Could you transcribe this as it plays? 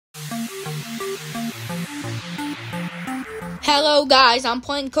Hello guys, I'm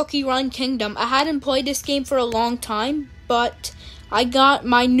playing Cookie Run Kingdom. I hadn't played this game for a long time, but I got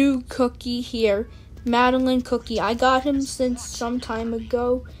my new cookie here, Madeline Cookie. I got him since some time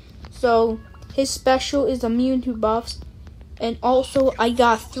ago, so his special is immune to buffs, and also I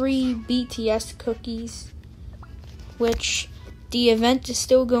got 3 BTS cookies, which the event is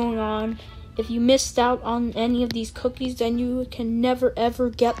still going on. If you missed out on any of these cookies, then you can never ever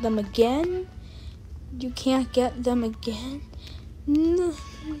get them again. You can't get them again. You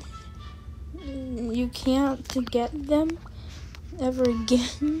can't get them ever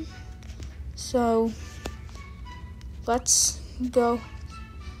again. So let's go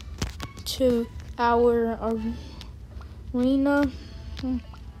to our arena.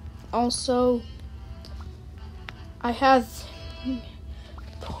 Also, I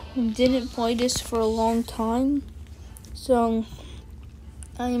didn't play this for a long time, so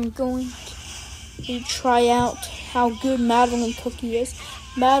I am going to try out how good Madeline Cookie is.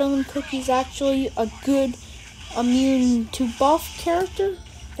 Madeline Cookie is actually a good immune to buff character.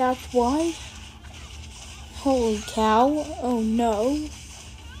 That's why. Holy cow. Oh no.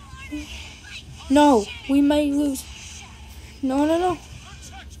 No, we may lose. No.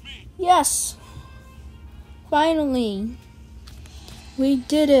 Yes. Finally. We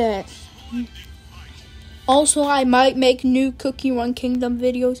did it. Also, I might make new Cookie Run Kingdom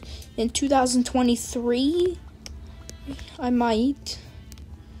videos in 2023. I might.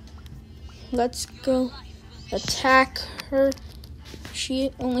 Let's go attack her.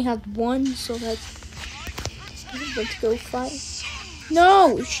 She only has 1, so let's go fight.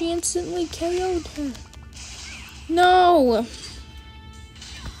 No, she instantly KO'd her. No.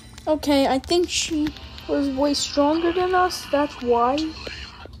 Okay, I think she was way stronger than us. That's why.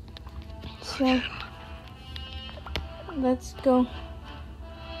 So let's go.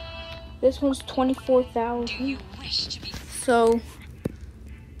 This one's 24,000. So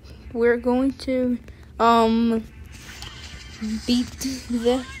we're going to beat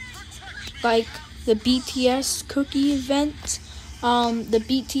the BTS cookie event. The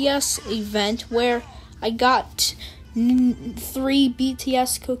BTS event where I got 3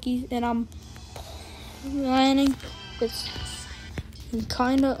 BTS cookies, and I'm planning. It's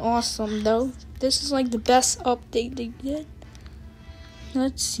kind of awesome though. This is like the best update they did.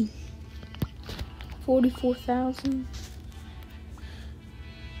 Let's see. 44,000.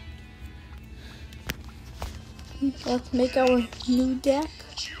 Let's make our new deck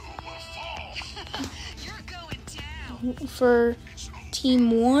for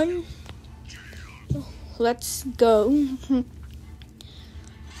Team 1. Let's go.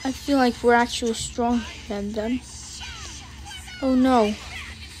 I feel like we're actually stronger than them. Oh no.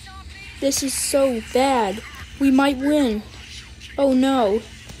 This is so bad. We might win. Oh no.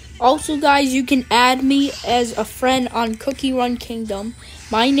 Also guys, you can add me as a friend on Cookie Run Kingdom.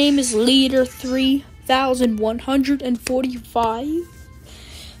 My name is Leader 3145.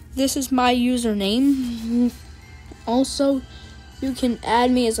 This is my username. Also, you can add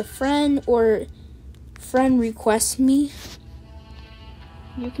me as a friend or friend request me.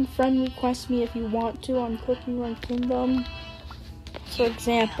 You can friend request me if you want to on Cookie Run Kingdom. For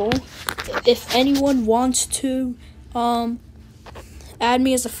example, if anyone wants to add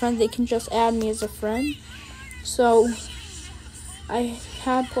me as a friend, they can just add me as a friend. So I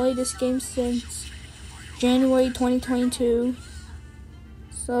have played this game since January 2022.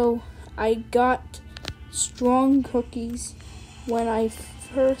 So I got strong cookies when I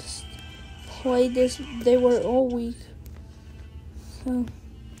first played this. They were all weak. So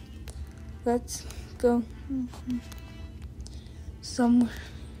let's go somewhere.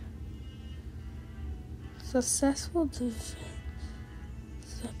 Successful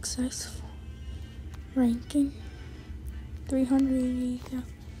ranking 388,000,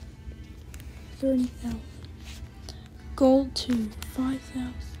 30,000. Gold to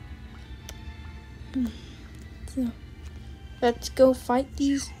 5,000. So let's go fight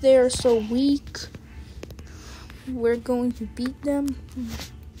these. They are so weak. We're going to beat them.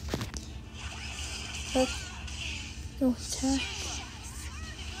 Let's go attack.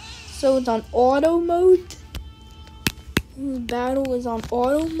 So it's on auto mode. The battle is on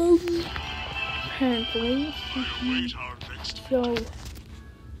auto mode. Apparently. So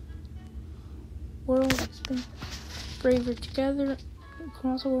world expand braver together.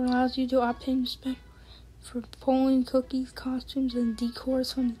 Crossover allows you to obtain respect for pulling cookies, costumes, and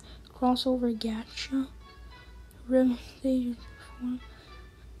decors from the crossover gacha. Rhythm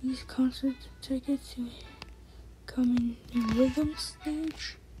these concert tickets to come in rhythm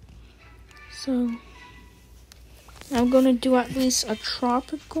stage. So I'm gonna do at least a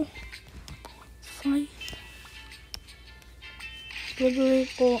tropical fight.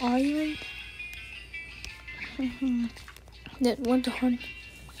 Liberable Island. That went to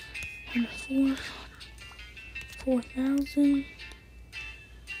 4,000.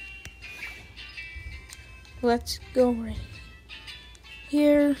 Let's go right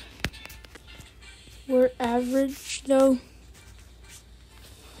here. We're average though.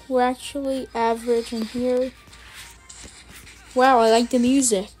 We're actually average in here. Wow, I like the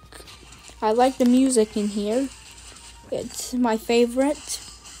music. I like the music in here. It's my favorite.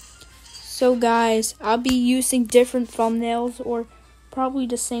 So guys, I'll be using different thumbnails or probably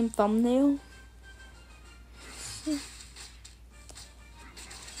the same thumbnail.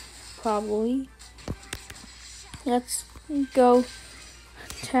 Probably. Let's go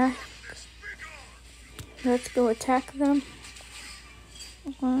attack. Let's go attack them.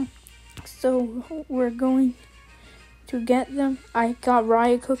 So we're going to get them. I got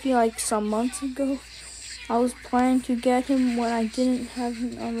Riot Cookie like some months ago. I was planning to get him when I didn't have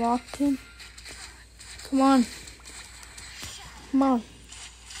him unlocked him. Come on. Come on.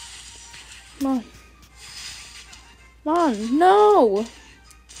 Come on. Come on. No.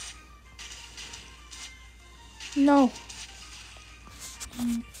 No.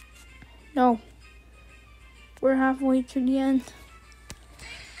 No. We're halfway to the end.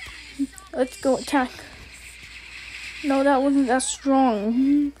 Let's go attack. No, that wasn't that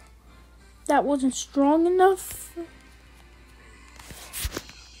strong. That wasn't strong enough.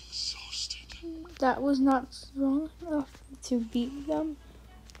 That was not strong enough to beat them.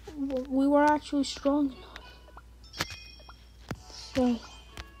 We were actually strong enough. So,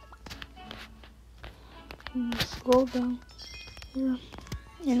 scroll down here,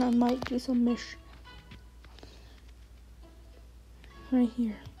 and I might do some mission right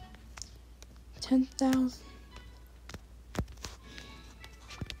here. 10,000.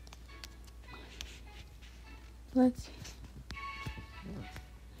 Let's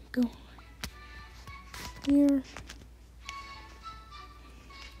go here.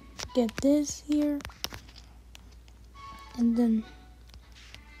 Get this here. And then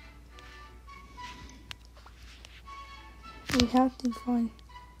we have to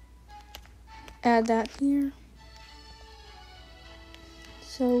add that here.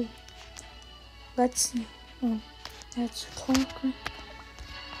 So let's see. Oh, that's clock.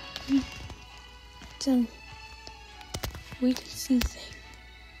 So we can see things.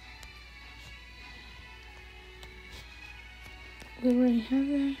 We already have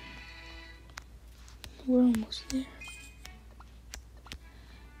that. We're almost there.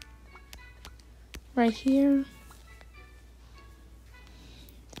 Right here.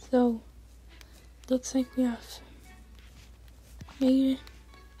 So looks like we have made it.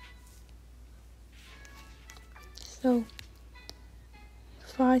 So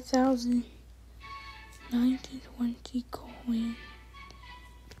 5,090 coin.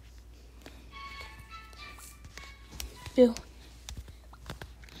 Bill.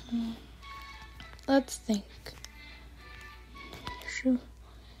 Let's think. Sure.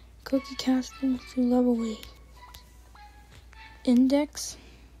 Cookie Castle to level 8. Index.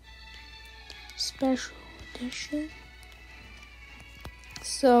 Special edition.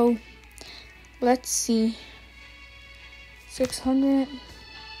 So let's see. 600.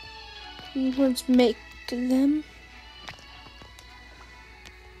 Let's make them.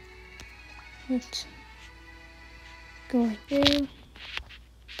 Let's go right there.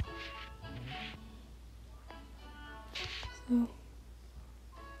 So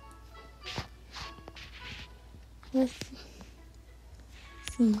let's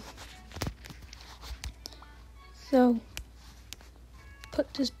see. So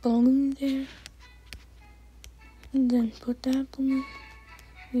put this balloon there, and then put that balloon.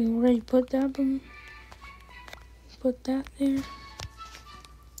 We already put that balloon. Put that there.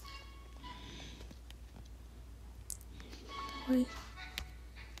 Wait,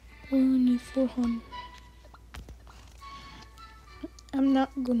 we only need 400. I'm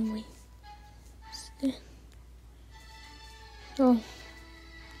not gonna wait.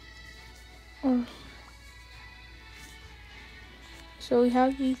 So we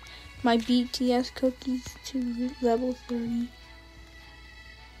have my BTS cookies to level 30.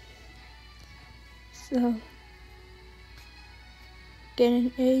 So get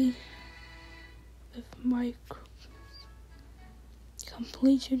an A with my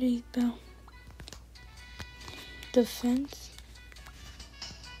complete today's bound defense.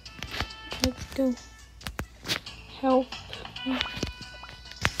 Let's go help.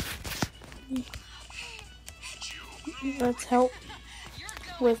 Let's help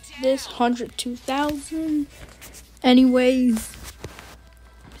with this 102,000. Anyways,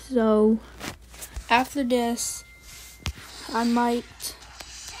 so after this, I might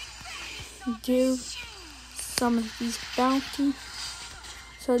do some of these bounties.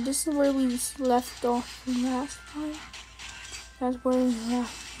 So this is where we left off last time. That's where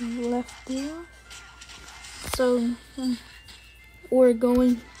we left it off. So we're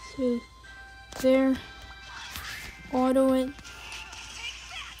going to there. Auto it.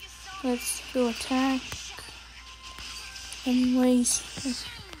 Let's go attack. Anyways, let's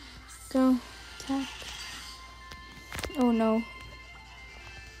go attack. Oh no.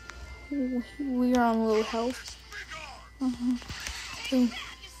 We are on low health. So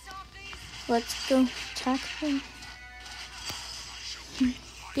let's go attack them.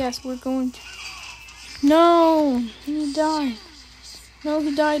 Yes, we're going to. No! He died. No,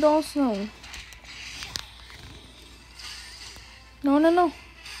 he died also. No.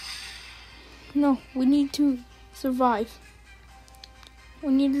 No, we need to survive.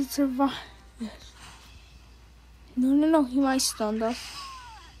 We need to survive. Yes. No. He might stun us.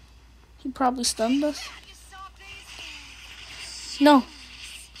 He probably stunned us. No.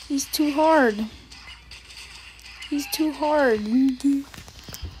 He's too hard. He's too hard.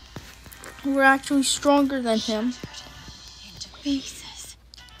 We're actually stronger than him.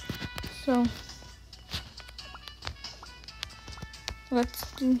 So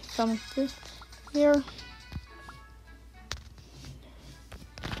let's do some of this here.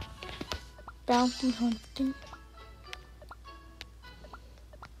 Bounty hunting.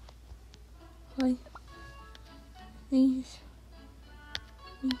 Like these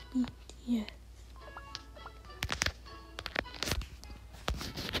BTS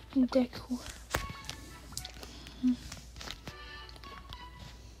decor.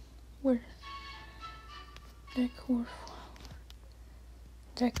 Where? Decor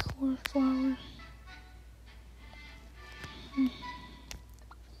flower.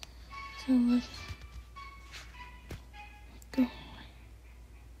 So let's go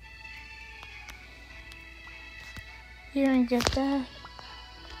here and get that.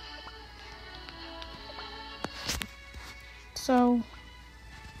 So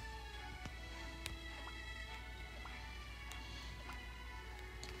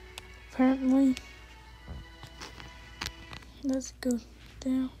apparently, let's go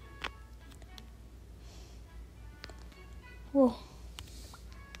down. Whoa.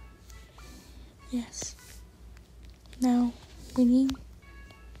 Yes. Now we need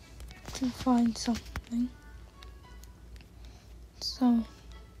to find something. So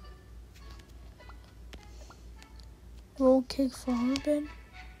roll cake flower bed.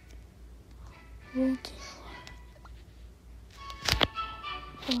 Roll cake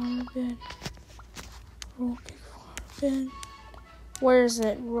flower bed. Roll cake flower bed. Where is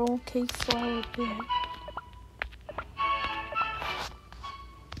it? Roll cake flower bed.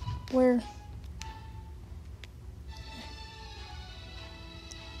 Where?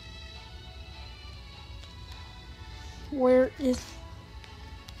 Where is?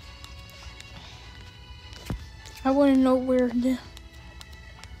 I want to know where the.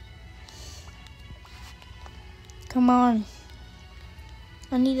 Come on.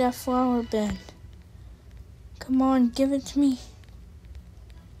 I need that flower bed. Come on, give it to me.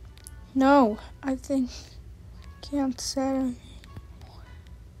 No, I think can't set it.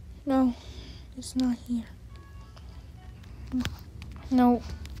 No, it's not here. No.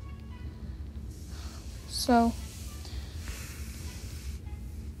 So,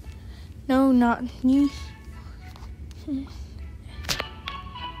 no, not you.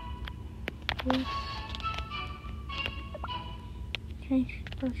 Change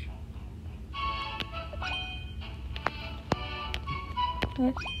version.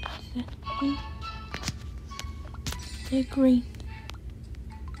 Let's set the green.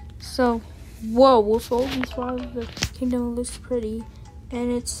 So, whoa, with all these flowers, the kingdom looks pretty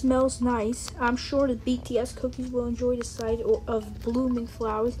and it smells nice. I'm sure the BTS cookies will enjoy the sight of blooming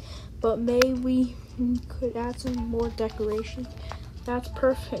flowers, but maybe we could add some more decorations. That's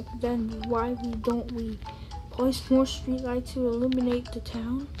perfect. Then why don't we place more streetlights to illuminate the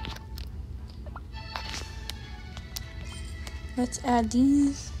town? Let's add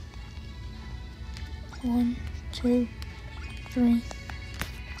these. 1, 2, 3.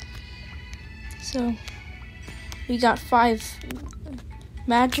 So we got 5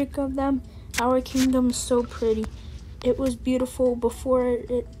 magic of them. Our kingdom is so pretty. It was beautiful before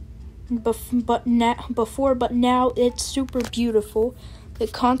but now it's super beautiful. The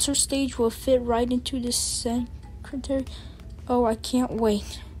concert stage will fit right into the secretary. Oh, I can't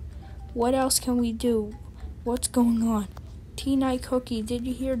wait. What else can we do? What's going on? T-Night Cookie. Did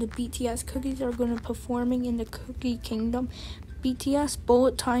you hear the BTS cookies are going to performing in the Cookie Kingdom? BTS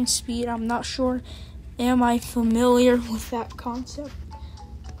Bullet Time Speed. I'm not sure Am I familiar with that concept?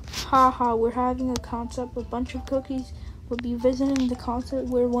 Haha, we're having a concept. A bunch of cookies will be visiting the concert.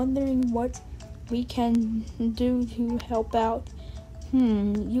 We're wondering what we can do to help out.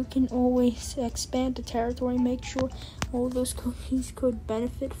 You can always expand the territory. Make sure all those cookies could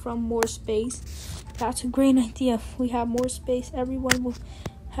benefit from more space. That's a great idea. If we have more space, everyone will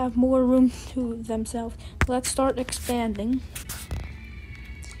have more room to themselves. Let's start expanding.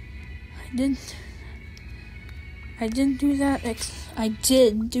 I didn't do that. I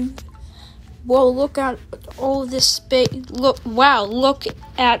did do. Well, look at all this space. Look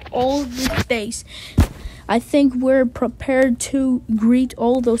at all this space. I think we're prepared to greet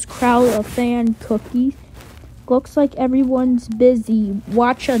all those crowd of fan cookies. Looks like everyone's busy.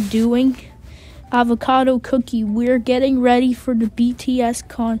 Watcha doing? Avocado cookie. We're getting ready for the BTS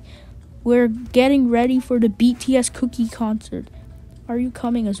cookie concert. Are you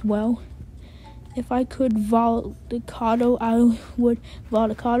coming as well? If I could vodicado, I would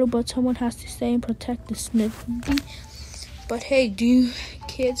vodicado, but someone has to stay and protect the Smithy. But hey, do you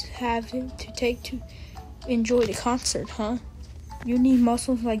kids have it to take to enjoy the concert, huh? You need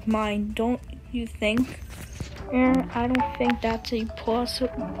muscles like mine, don't you think? I don't think that's a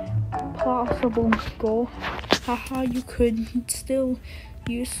possible goal. Haha, you could still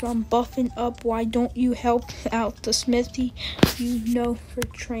use some buffing up. Why don't you help out the Smithy for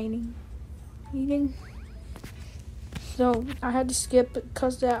training? Eating. So I had to skip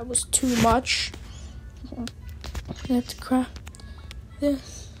because that was too much. Let's craft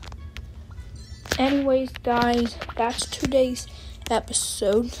this. Anyways, guys, that's today's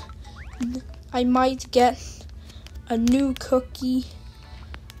episode. I might get a new cookie.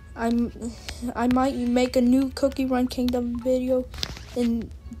 I might make a new Cookie Run Kingdom video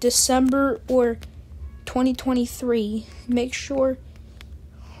in December or 2023. Make sure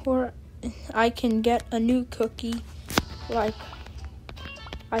I can get a new cookie. Like,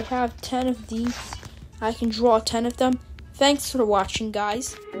 I have 10 of these. I can draw 10 of them. Thanks for watching,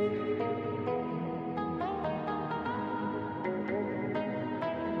 guys.